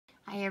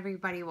Hi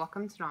everybody,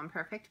 welcome to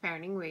Nonperfect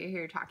Parenting. We're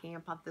here talking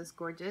about this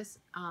gorgeous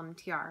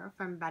tiara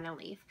from Ben and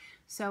Leaf.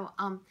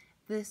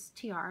 This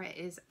tiara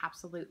is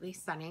absolutely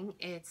stunning.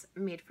 It's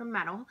made from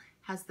metal,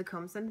 has the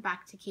combs in the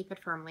back to keep it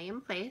firmly in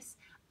place.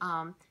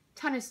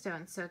 Ton of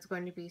stones, so it's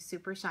going to be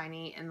super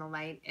shiny in the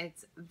light.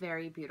 It's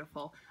very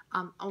beautiful.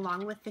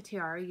 Along with the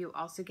tiara, you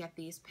also get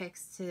these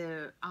picks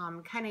to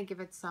kind of give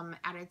it some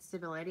added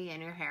stability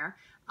in your hair.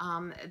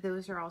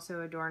 Those are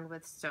also adorned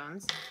with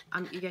stones.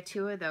 You get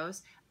two of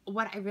those.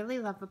 What I really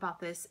love about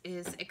this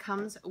is it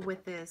comes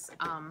with this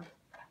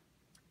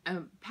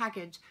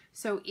package,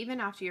 so even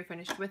after you're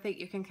finished with it,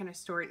 you can kind of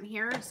store it in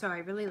here, so I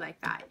really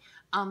like that.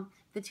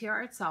 The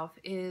tiara itself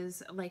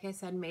is, like I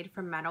said, made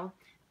from metal.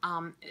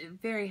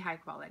 Very high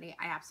quality.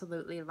 I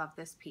absolutely love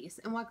this piece.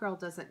 And what girl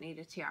doesn't need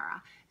a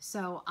tiara?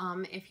 So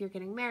if you're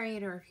getting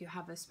married, or if you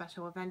have a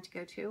special event to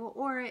go to,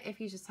 or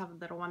if you just have a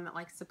little one that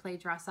likes to play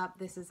dress up,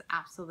 this is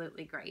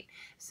absolutely great.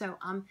 So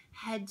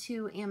head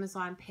to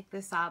Amazon, pick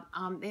this up.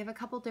 They have a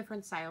couple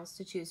different styles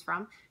to choose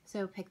from,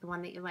 so pick the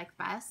one that you like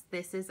best.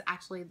 This is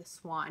actually the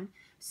Swan.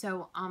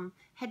 So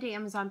head to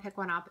Amazon, pick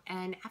one up,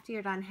 and after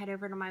you're done, head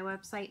over to my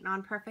website,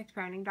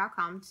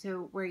 nonperfectparenting.com,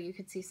 to where you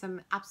could see some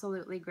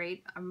absolutely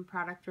great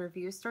product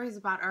review stories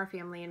about our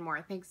family and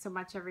more. Thanks so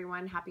much,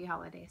 everyone. Happy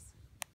holidays.